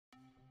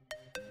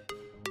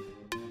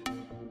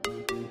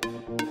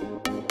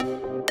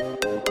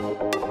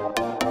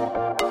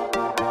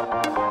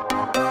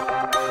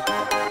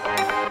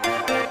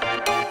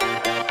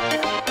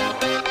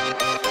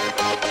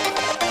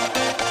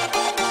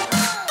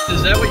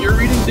Is that what you're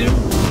reading to?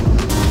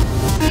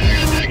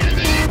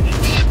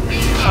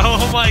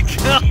 Oh my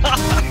god!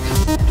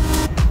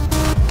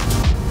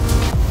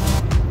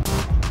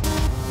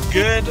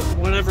 Good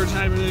whatever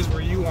time it is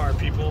where you are,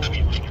 people.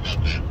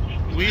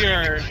 We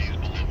are...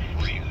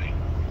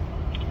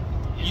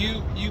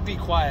 You be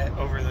quiet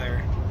over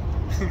there.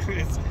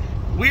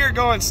 We are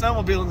going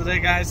snowmobiling today,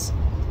 guys.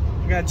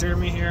 We got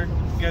Jeremy here.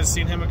 You guys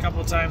seen him a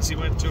couple times. He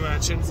went to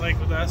Chins Lake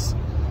with us.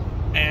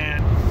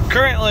 And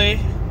currently,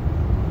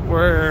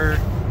 we're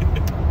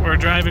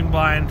driving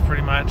blind,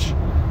 pretty much.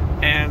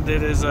 And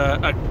it is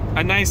a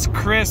nice,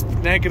 crisp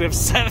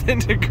 -7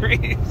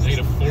 degrees.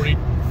 Negative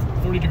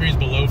 40 degrees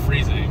below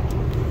freezing.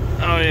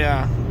 Oh,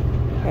 yeah.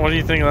 What do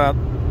you think of that?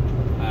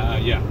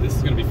 Yeah, this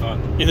is gonna be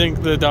fun. You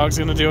think the dog's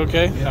gonna do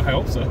okay? Yeah, I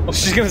hope so.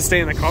 She's gonna stay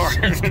in the car.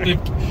 She's gonna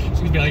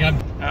be like, I'm...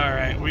 All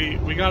right,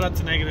 we got up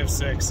to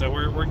 -6, so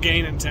we're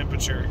gaining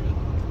temperature,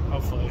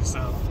 hopefully.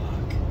 So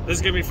this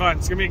is gonna be fun.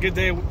 It's gonna be a good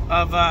day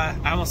of I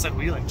almost said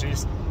wheeling,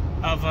 jeez,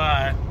 of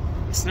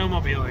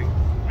snowmobiling.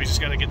 We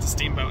just gotta get the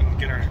steamboat and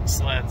get our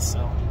sleds.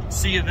 So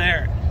see you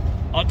there.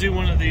 I'll do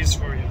one of these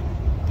for you.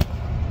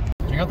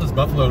 Check out this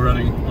buffalo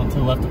running on to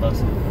the left of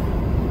us.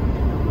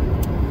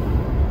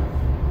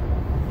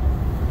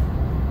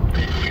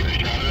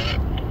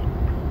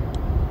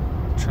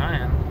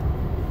 Trying.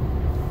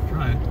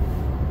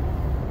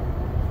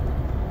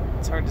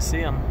 It's hard to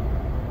see them.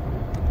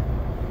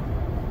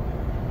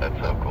 That's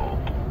so cool.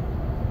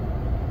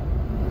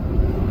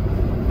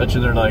 Bet you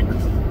they're like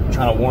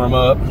trying to warm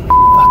up.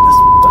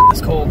 Fuck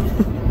this cold.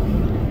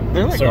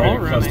 They're like Sorry, all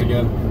running.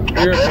 again.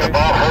 You're okay.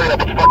 Hurry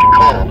up, it's fucking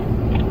cold.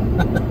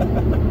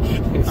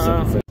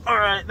 All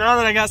right, now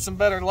that I got some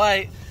better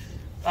light,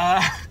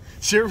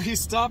 should we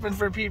stopping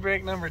for pee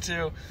break number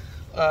 2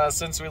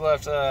 since we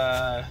left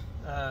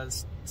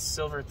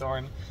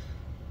Silverthorne.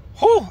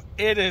 Whew,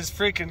 it is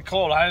freaking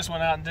cold. I just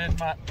went out and did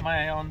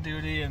my own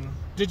duty. And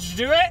did you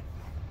do it?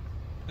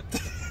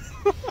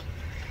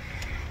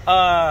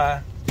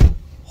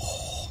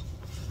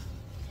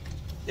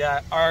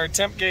 Yeah, our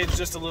temp gauge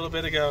just a little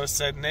bit ago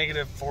said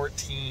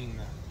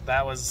 -14.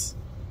 That was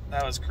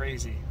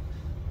crazy.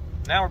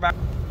 Now we're back.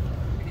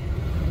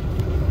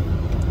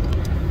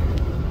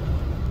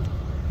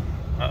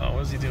 Uh-oh,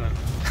 what is he doing?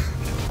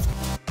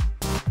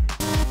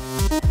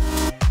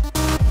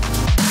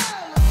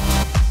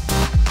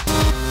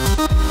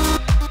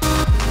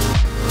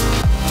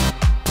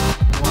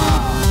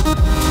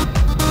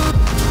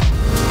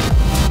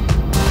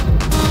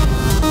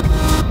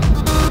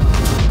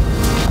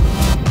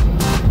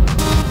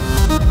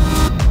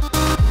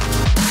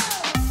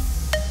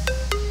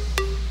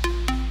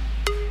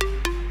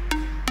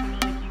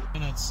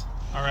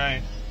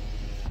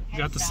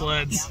 Got the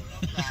sleds.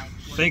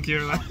 Thank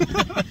you.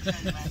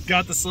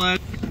 Got the sled.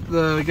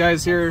 The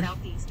guys here,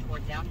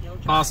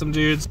 awesome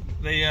dudes.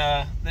 They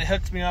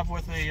hooked me up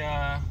with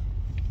a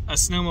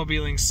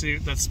snowmobiling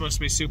suit that's supposed to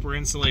be super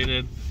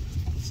insulated.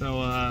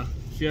 So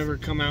if you ever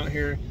come out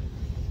here,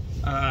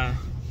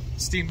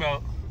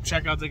 Steamboat,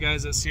 check out the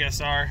guys at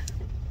CSR.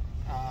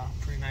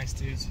 Pretty nice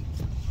dudes.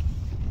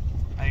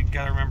 I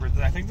gotta remember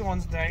that. I think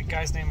that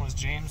guy's name was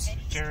James,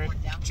 Jared,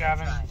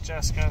 Javin,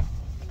 Jessica,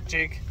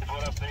 Jake.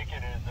 What I'm thinking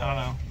is, I don't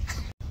know.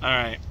 All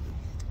right,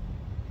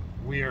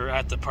 we are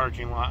at the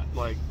parking lot,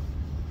 like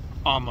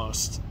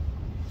almost,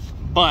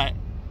 but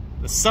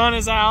the sun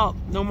is out.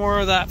 No more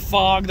of that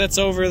fog that's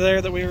over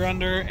there that we were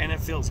under, and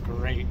it feels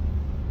great.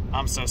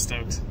 I'm so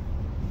stoked.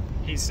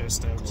 He's so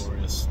stoked.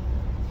 Glorious.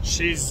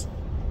 She's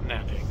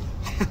napping.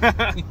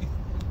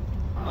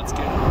 Let's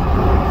get it.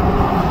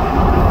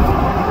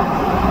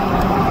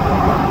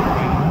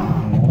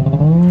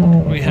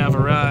 We have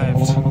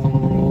arrived.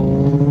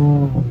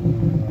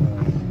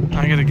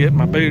 I gotta get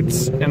my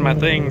boots and my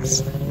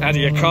things out of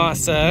your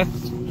casa.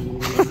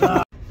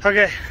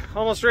 Okay,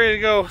 almost ready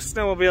to go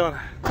snowmobiling.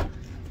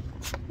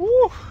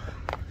 Woo!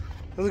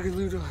 Look at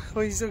Ludo. Oh,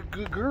 he's a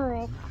good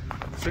girl.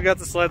 So we got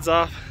the sleds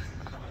off.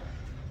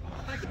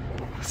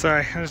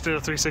 Sorry, I just did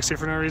a 360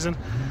 for no reason.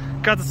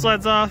 Got the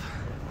sleds off.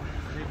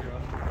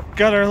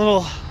 Got our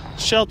little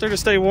shelter to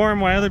stay warm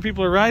while other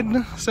people are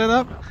riding set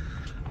up.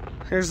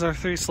 Here's our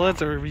 3 sleds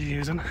that we're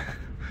using.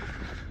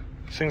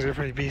 These things are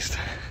pretty beast.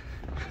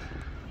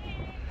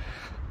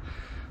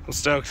 I'm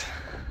stoked.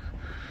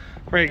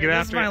 Ready to get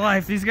after my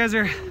life. These guys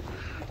are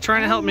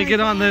trying to help me get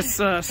on this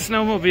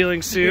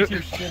snowmobiling suit.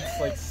 Your shit's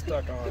like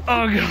stuck on.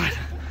 Oh god.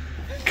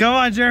 Come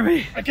on,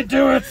 Jeremy. I can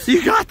do it.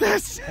 You got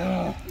this.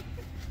 Oh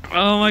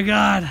my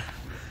god.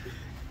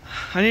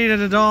 I need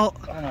an adult.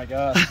 Oh my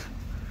god.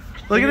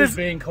 Look at this.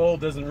 Being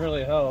cold doesn't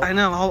really help. I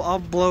know. I'll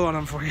blow on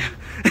them for you.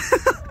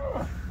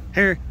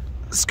 Here,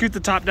 scoot the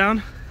top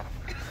down.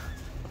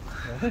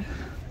 What?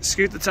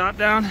 Scoot the top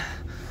down.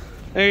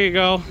 There you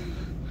go.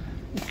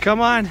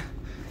 Come on.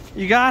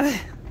 You got it.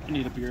 I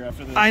need a beer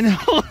after this. I know.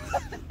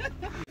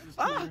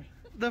 Ah,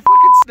 the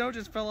fucking snow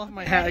just fell off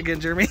my hat again,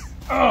 Jeremy.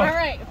 Oh. All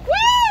right.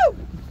 Woo!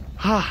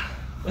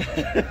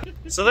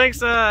 So thanks,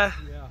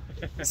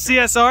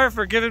 CSR,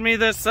 for giving me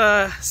this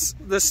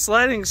this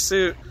sledding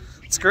suit.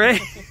 It's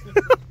great.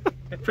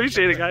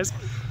 Appreciate it, guys.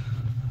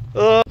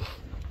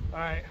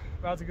 Alright,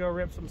 about to go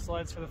rip some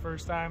sleds for the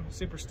first time.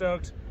 Super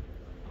stoked.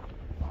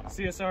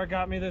 CSR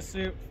got me this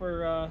suit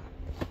for a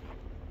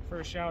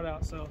shout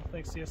out, so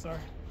thanks CSR.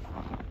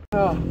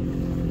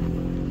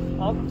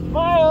 I'll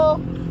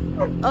smile!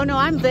 Oh no,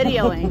 I'm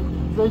videoing.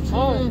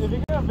 Oh, if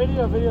you got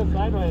video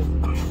sideways.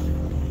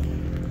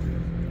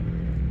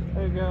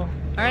 There you go.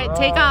 Alright,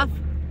 take off.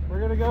 We're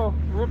gonna go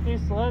rip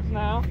these sleds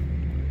now.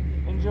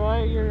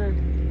 Enjoy your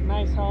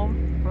nice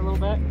home for a little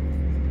bit.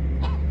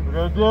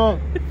 We're gonna do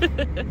it.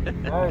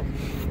 Nice.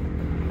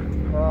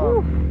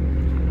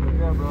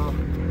 Yeah, bro.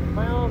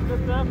 Find all this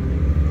good stuff.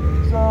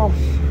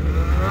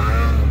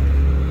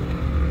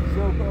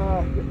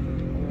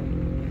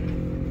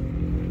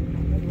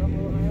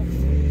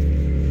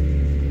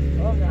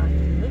 Oh god.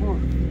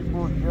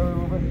 Pull it together a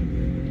little bit.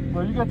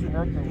 Well, you got your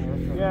neck thing here.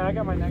 So. Yeah, I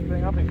got my neck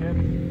thing. I'll be good.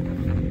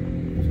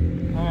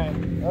 Alright.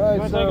 You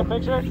wanna so take a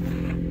picture?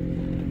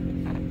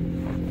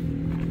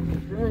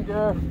 here you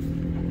go.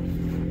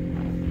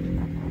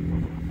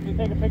 Can you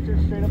take a picture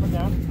straight up and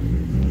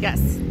down? Yes.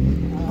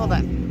 Hold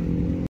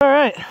on.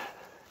 Alright.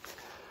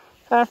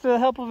 After the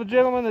help of a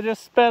gentleman that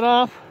just sped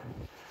off,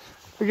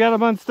 we got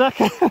him unstuck.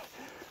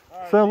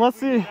 So let's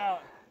see.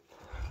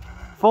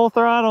 Full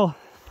throttle.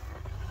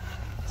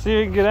 See if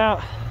we can get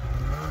out.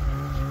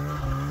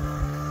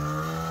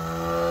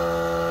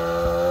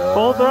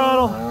 Full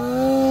throttle.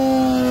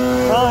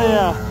 Oh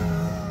yeah.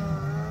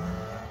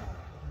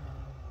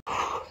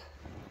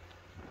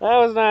 That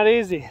was not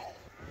easy.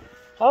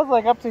 I was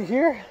like up to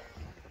here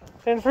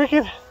and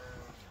freaking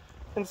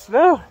in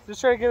snow.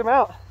 Just trying to get him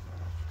out.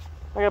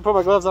 I gotta put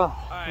my gloves on.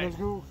 Alright. Let's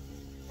go.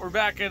 We're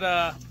back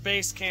at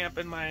base camp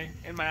in my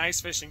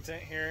ice fishing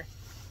tent here.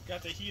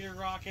 Got the heater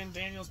rocking.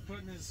 Daniel's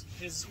putting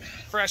his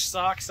fresh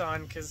socks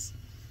on because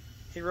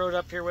he rode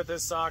up here with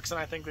his socks and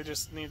I think they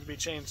just need to be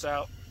changed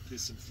out.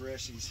 Just some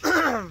freshies.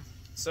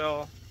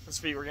 So his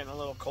feet were getting a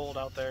little cold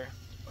out there.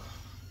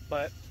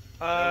 But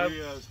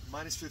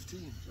minus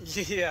 15.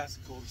 Yeah. That's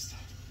the coldest.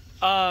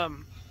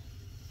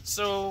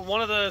 So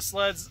one of the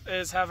sleds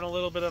is having a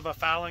little bit of a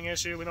fouling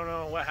issue. We don't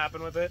know what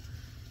happened with it.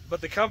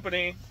 But the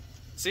company,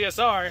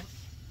 CSR,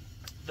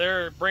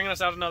 they're bringing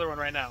us out another one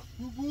right now.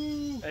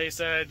 They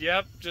said,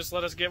 yep, just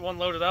let us get one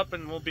loaded up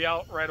and we'll be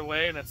out right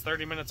away, and it's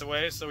 30 minutes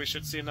away, so we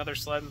should see another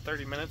sled in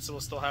 30 minutes, so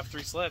we'll still have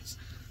 3 sleds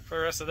for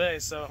the rest of the day.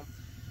 So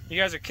you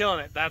guys are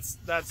killing it. That's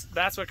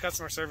what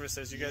customer service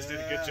is. You guys did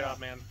a good job,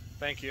 man.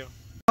 Thank you.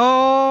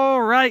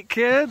 All right,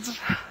 kids.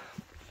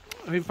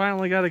 We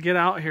finally got to get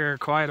out here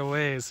quite a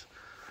ways.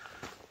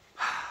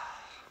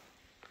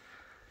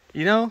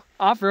 You know,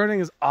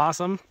 off-roading is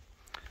awesome,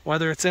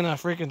 whether it's in a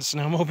freaking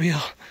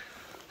snowmobile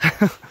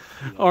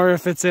or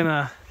if it's in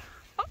a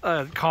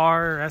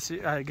car, or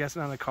SUV, I guess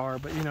not a car,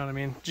 but you know what I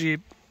mean,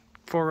 Jeep,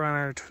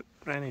 4Runner,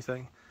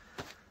 anything.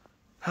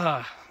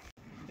 Dude,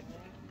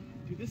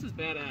 this is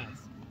badass.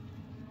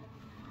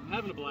 I'm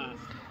having a blast.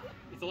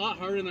 It's a lot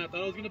harder than I thought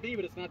it was going to be,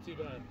 but it's not too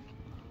bad.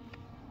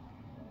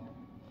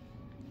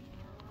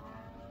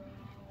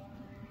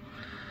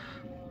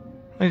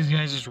 These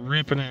guys just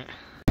ripping it.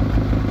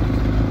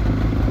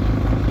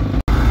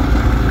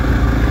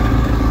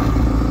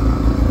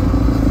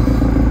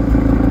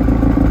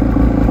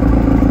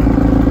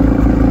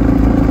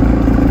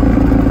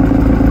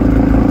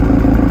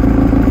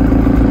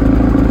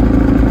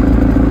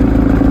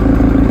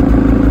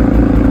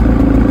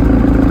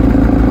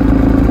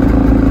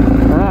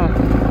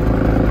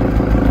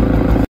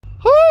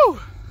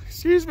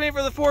 Excuse me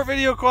for the poor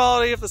video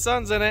quality if the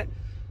sun's in it.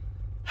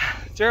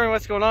 Jeremy,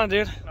 what's going on,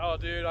 dude? Oh,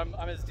 dude, I'm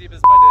as deep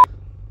as my dick.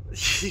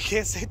 You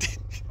can't say dick.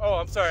 Oh,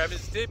 I'm sorry. I'm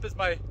as deep as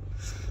my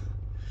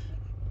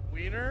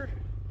wiener.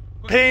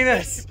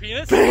 Penis.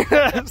 Penis.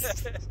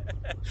 Penis.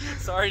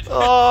 Sorry. Dude.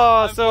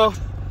 Oh, so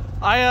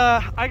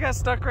I got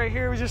stuck right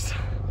here. We just,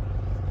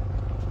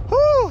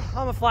 whoo,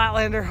 I'm a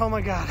flatlander. Oh my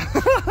god.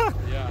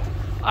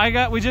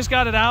 Yeah. We just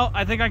got it out.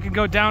 I think I can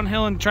go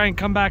downhill and try and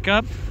come back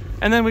up,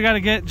 and then we gotta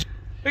get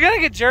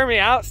Jeremy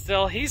out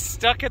still. He's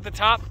stuck at the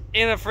top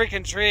in a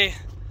freaking tree.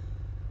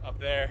 Up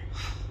there.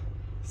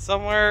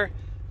 Somewhere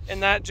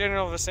in that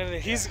general vicinity.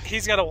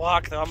 He's got to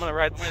walk though. I'm gonna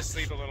ride. I'm gonna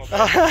sleep a little bit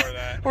before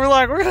that. We're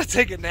gonna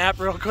take a nap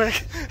real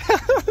quick.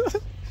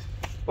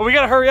 Well, we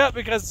gotta hurry up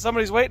because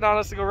somebody's waiting on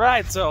us to go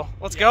ride. So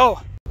let's go.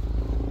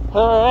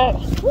 All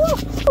right.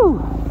 Woo!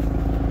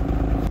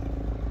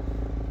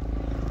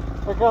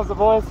 Here comes the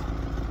boys.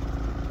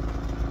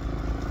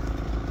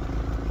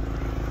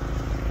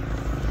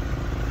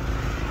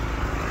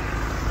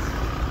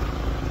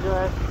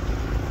 Good.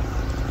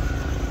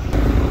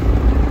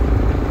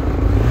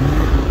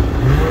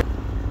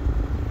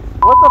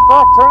 What the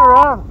fuck? Turn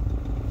around.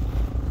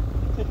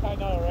 I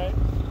know, right?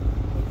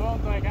 The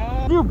phone's like,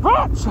 ah. You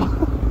bitch!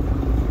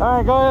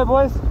 Alright, go ahead,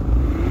 boys.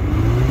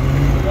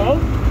 Go.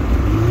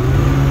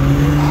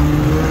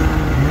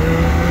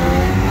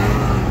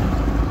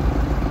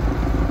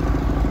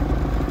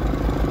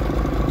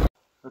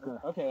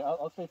 Okay,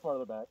 I'll stay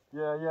farther back.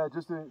 Yeah,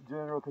 just in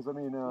general, because I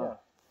mean,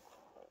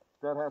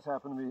 that has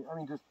happened to me. I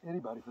mean, just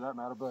anybody for that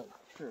matter, but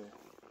Sure.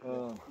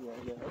 Yeah,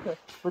 okay.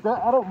 But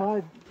that, I don't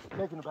mind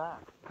taking it back.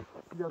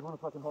 You guys want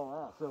to fucking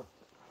haul ass, so.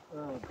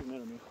 Doesn't matter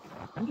to me.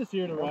 I'm just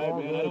here to ride,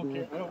 man. I don't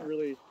care. I don't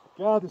really.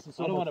 God, this is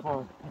so I don't much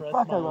want fun. to press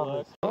Fuck, my I love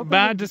luck. this.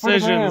 Bad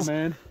decisions.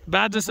 Man.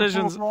 Bad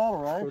decisions. Full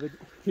throttle, right?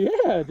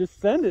 Yeah, just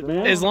send it,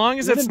 man. As long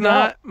as it's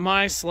not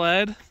my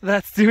sled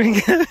that's doing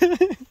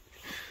it.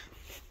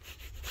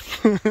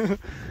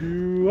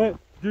 Do it.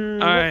 Do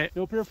All right. it.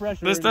 No peer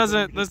pressure. This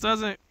doesn't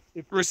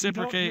If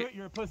reciprocate. You don't do it,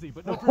 you're a pussy,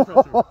 but no peer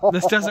pressure.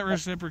 This doesn't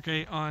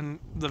reciprocate on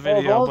the As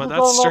video, long but as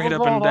that's it's on straight up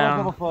level and ground, down.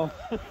 I'll have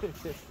a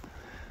fun.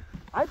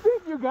 I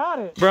think you got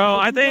it. Bro,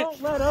 If I you think.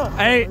 Don't let up.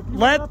 Hey, If you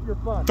let up, you're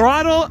fucked.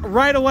 throttle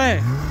right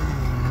away.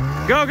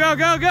 Go, go,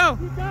 go, go.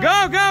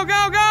 Go, go,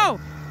 go, go.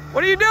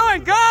 What are you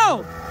doing?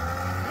 Go.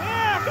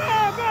 Yeah,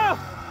 go, go.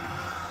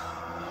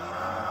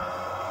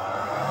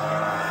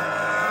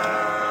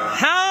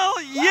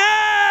 Hell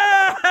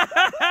yeah!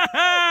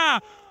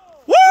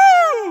 Woo!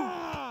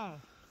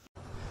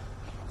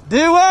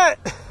 Do it!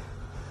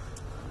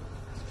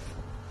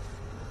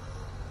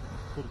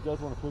 But it does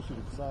want to push you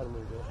to the side a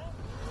little bit.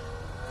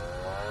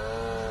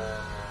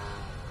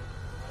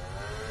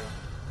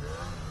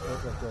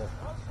 Like that.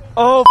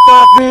 Oh,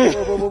 fuck me!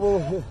 Whoa, whoa, whoa,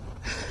 whoa.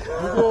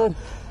 You're good.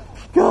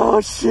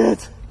 Oh,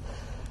 shit.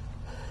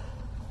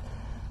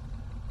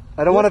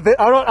 I don't want to.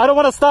 I don't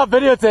want to stop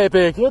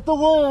videotaping. Get the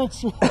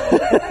winch.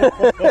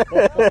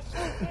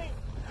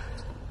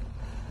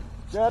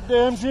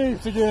 Goddamn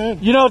Jeeps again.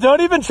 You know,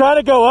 don't even try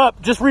to go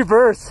up. Just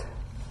reverse.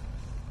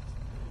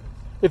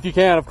 If you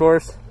can, of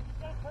course.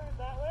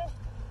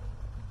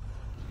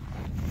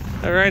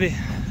 Alrighty.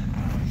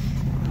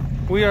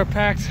 We are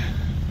packed,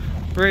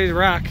 ready to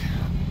rock.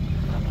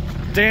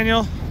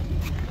 Daniel.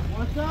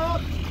 What's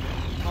up?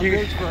 My You-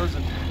 hair's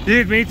frozen.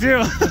 Dude, me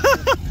too.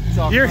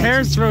 Your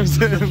hair's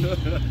frozen.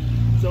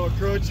 It's all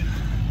crunchy.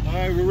 All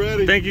right, we're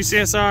ready. Thank you,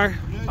 CSR.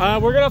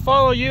 We're gonna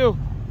follow you.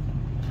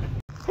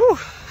 Whew.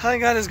 I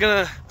think that is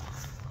gonna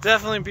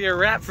definitely be a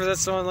wrap for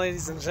this one,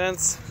 ladies and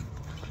gents.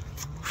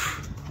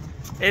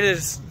 It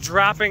is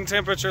dropping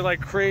temperature like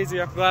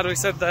crazy. I'm glad we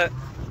said that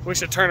we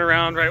should turn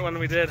around right when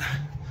we did.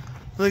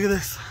 Look at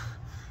this.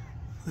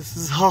 This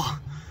is all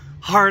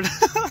hard.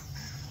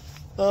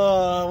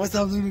 What's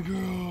up, Luna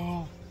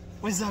girl?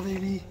 What's up,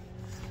 baby?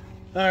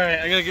 All right,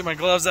 I gotta get my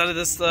gloves out of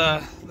this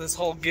this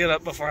whole get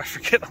up before I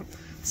forget them.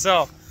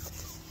 So,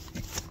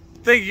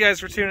 thank you guys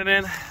for tuning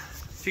in.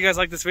 If you guys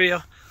like this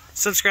video,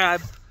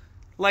 subscribe,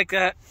 like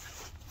that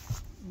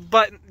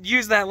button,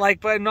 use that like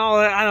button, all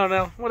that. I don't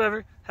know,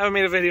 whatever. Haven't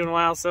made a video in a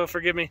while, so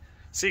forgive me.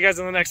 See you guys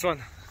in the next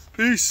one.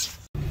 Peace.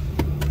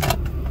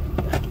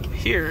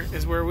 Here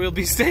is where we'll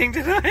be staying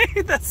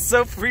tonight. That's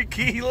so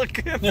freaky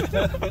looking.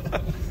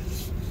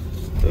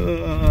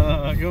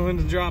 Going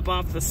to drop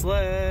off the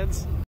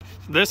sleds.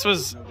 This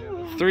was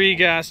 3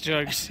 gas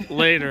jugs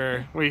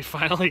later. We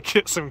finally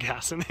get some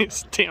gas in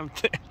these damn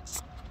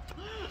things.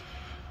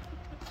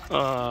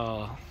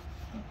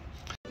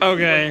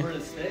 Okay.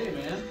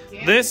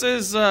 This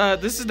is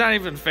not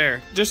even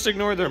fair. Just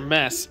ignore their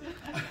mess.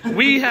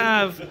 We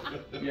have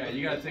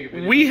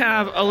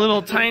a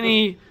little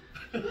tiny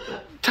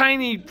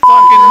fucking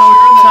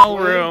hotel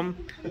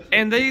room,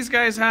 and these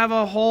guys have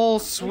a whole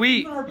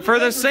suite for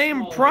the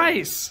same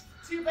price.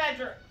 2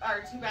 bathrooms.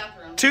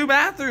 2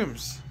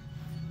 bathrooms.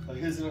 Like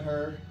his and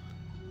her.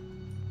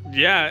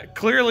 Yeah,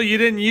 clearly you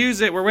didn't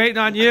use it. We're waiting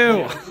on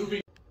you.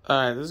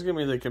 Alright, this is gonna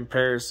be the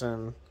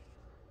comparison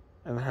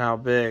and how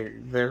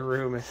big their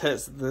room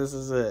is. This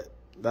is it.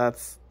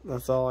 That's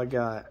all I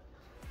got.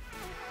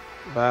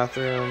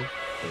 Bathroom.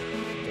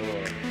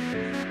 Door.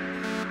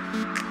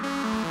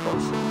 Oh,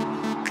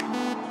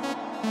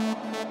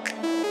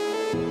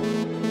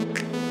 shit.